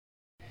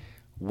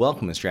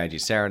Welcome to Strategy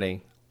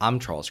Saturday. I'm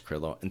Charles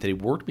Crillo, and today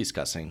we're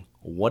discussing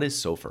what is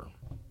SOFR.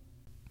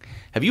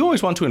 Have you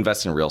always wanted to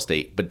invest in real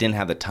estate but didn't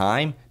have the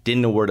time,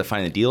 didn't know where to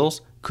find the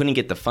deals, couldn't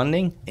get the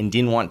funding, and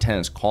didn't want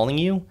tenants calling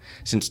you?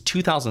 Since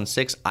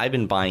 2006, I've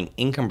been buying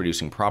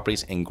income-producing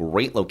properties in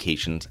great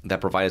locations that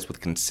provide us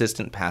with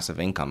consistent passive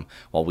income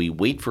while we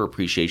wait for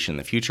appreciation in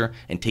the future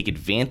and take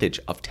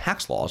advantage of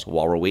tax laws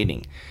while we're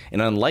waiting.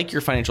 And unlike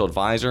your financial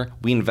advisor,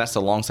 we invest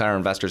alongside our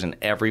investors in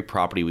every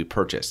property we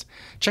purchase.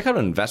 Check out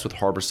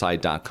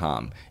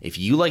investwithharborside.com. If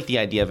you like the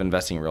idea of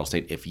investing in real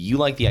estate, if you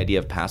like the idea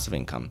of passive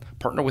income,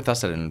 partner with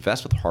us at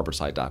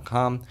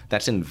investwithharborside.com.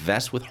 That's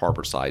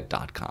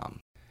investwithharborside.com.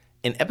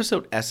 In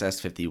episode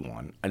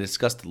SS51, I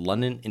discussed the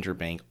London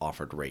Interbank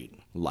Offered Rate,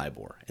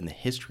 LIBOR, and the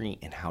history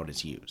and how it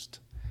is used.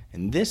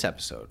 In this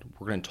episode,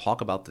 we're going to talk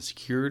about the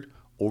Secured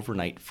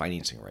Overnight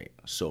Financing Rate,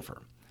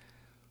 SOFR.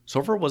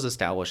 SOFR was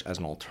established as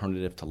an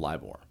alternative to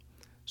LIBOR.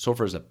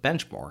 SOFR is a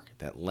benchmark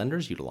that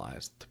lenders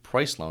utilize to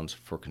price loans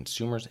for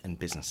consumers and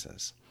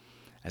businesses.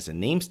 As the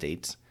name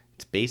states,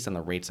 it's based on the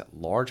rates that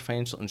large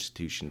financial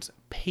institutions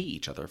pay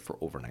each other for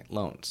overnight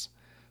loans.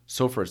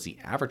 SOFR is the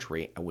average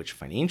rate at which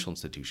financial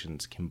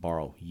institutions can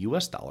borrow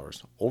U.S.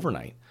 dollars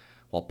overnight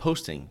while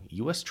posting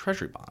U.S.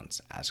 Treasury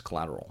bonds as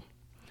collateral.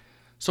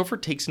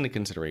 SOFR takes into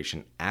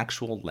consideration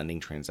actual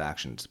lending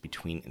transactions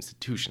between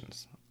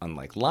institutions,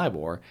 unlike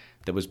LIBOR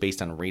that was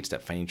based on rates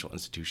that financial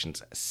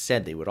institutions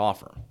said they would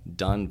offer,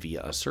 done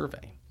via a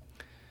survey.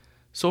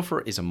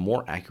 SOFR is a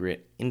more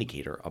accurate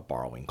indicator of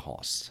borrowing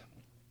costs.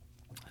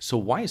 So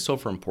why is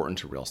SOFR important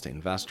to real estate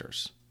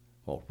investors?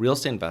 Well, real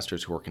estate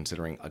investors who are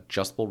considering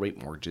adjustable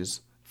rate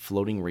mortgages,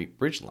 floating rate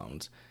bridge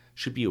loans,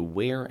 should be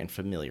aware and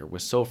familiar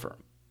with SOFR.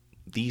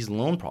 These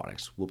loan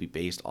products will be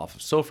based off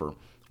of SOFR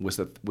with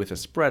a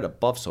spread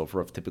above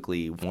SOFR of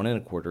typically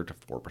 1.25% to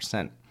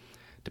 4%,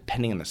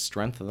 depending on the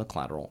strength of the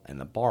collateral and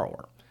the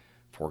borrower.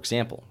 For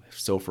example, if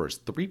SOFR is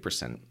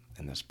 3%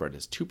 and the spread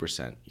is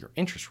 2%, your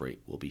interest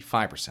rate will be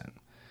 5%.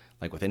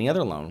 Like with any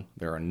other loan,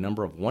 there are a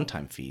number of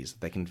one-time fees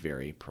that can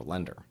vary per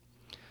lender.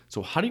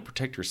 So how do you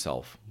protect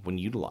yourself when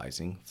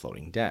utilizing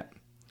floating debt?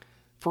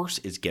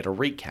 First is get a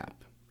rate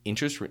cap.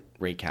 Interest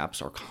rate caps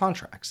are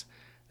contracts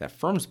that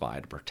firms buy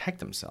to protect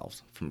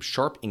themselves from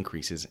sharp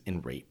increases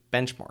in rate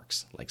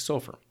benchmarks, like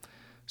SOFR.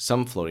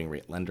 Some floating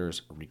rate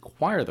lenders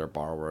require their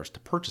borrowers to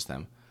purchase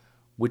them,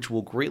 which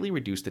will greatly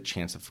reduce the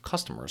chance of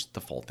customers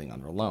defaulting on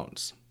their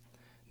loans.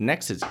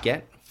 Next is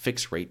get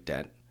fixed rate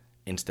debt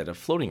instead of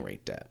floating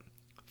rate debt.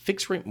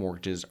 Fixed rate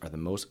mortgages are the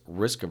most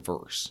risk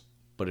averse.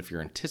 But if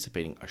you're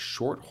anticipating a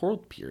short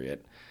hold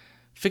period,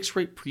 fixed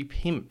rate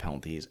prepayment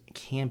penalties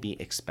can be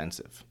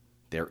expensive.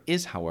 There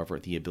is, however,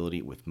 the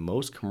ability with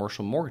most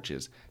commercial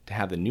mortgages to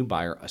have the new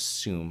buyer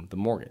assume the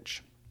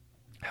mortgage.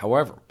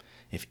 However,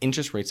 if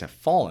interest rates have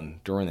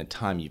fallen during the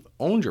time you've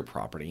owned your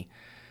property,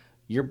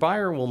 your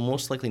buyer will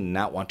most likely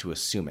not want to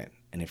assume it.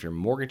 And if your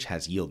mortgage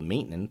has yield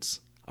maintenance,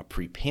 a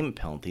prepayment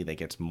penalty that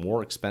gets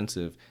more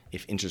expensive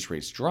if interest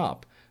rates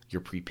drop,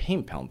 your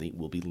prepayment penalty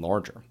will be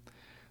larger.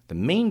 The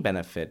main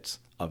benefits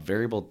of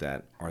variable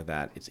debt are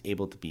that it's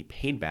able to be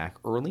paid back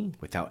early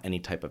without any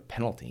type of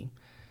penalty,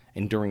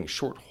 and during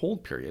short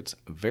hold periods,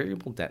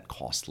 variable debt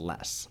costs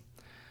less.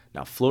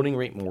 Now, floating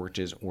rate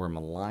mortgages were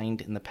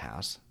maligned in the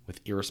past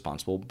with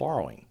irresponsible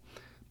borrowing,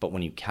 but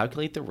when you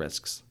calculate the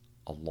risks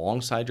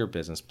alongside your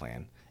business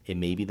plan, it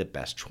may be the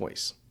best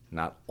choice.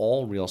 Not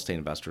all real estate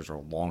investors are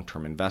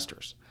long-term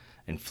investors,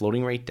 and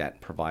floating rate debt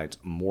provides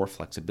more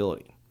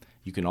flexibility.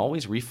 You can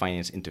always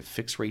refinance into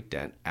fixed rate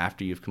debt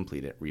after you've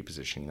completed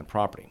repositioning the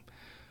property.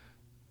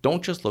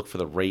 Don't just look for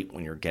the rate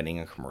when you're getting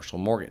a commercial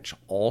mortgage.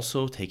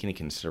 Also take into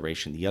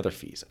consideration the other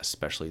fees,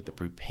 especially the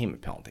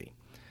prepayment penalty.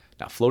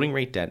 Now, floating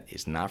rate debt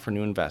is not for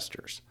new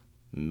investors.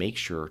 Make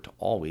sure to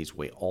always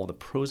weigh all the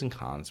pros and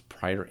cons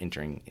prior to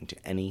entering into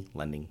any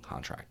lending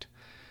contract.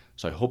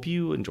 So I hope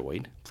you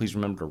enjoyed. Please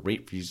remember to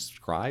rate, review,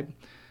 subscribe.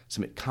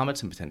 Submit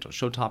comments and potential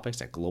show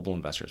topics at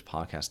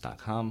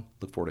globalinvestorspodcast.com.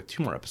 Look forward to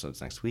 2 more episodes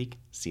next week.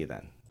 See you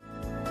then.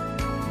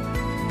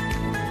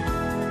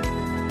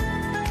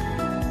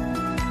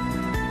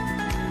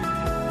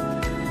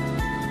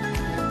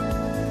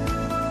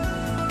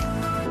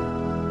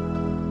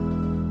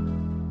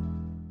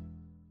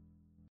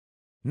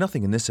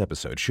 Nothing in this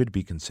episode should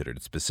be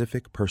considered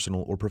specific,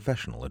 personal, or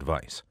professional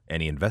advice.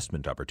 Any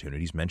investment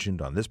opportunities mentioned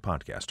on this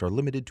podcast are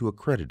limited to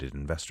accredited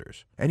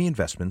investors. Any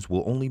investments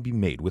will only be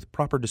made with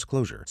proper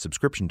disclosure,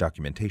 subscription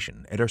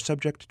documentation, and are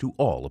subject to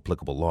all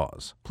applicable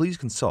laws. Please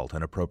consult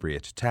an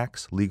appropriate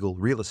tax, legal,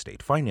 real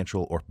estate,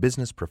 financial, or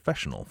business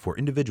professional for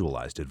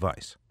individualized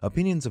advice.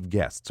 Opinions of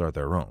guests are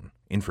their own.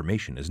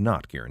 Information is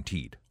not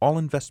guaranteed. All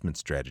investment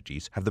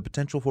strategies have the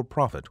potential for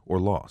profit or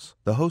loss.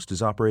 The host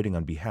is operating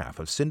on behalf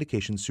of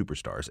Syndication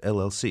Superstars,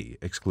 LLC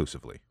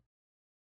exclusively.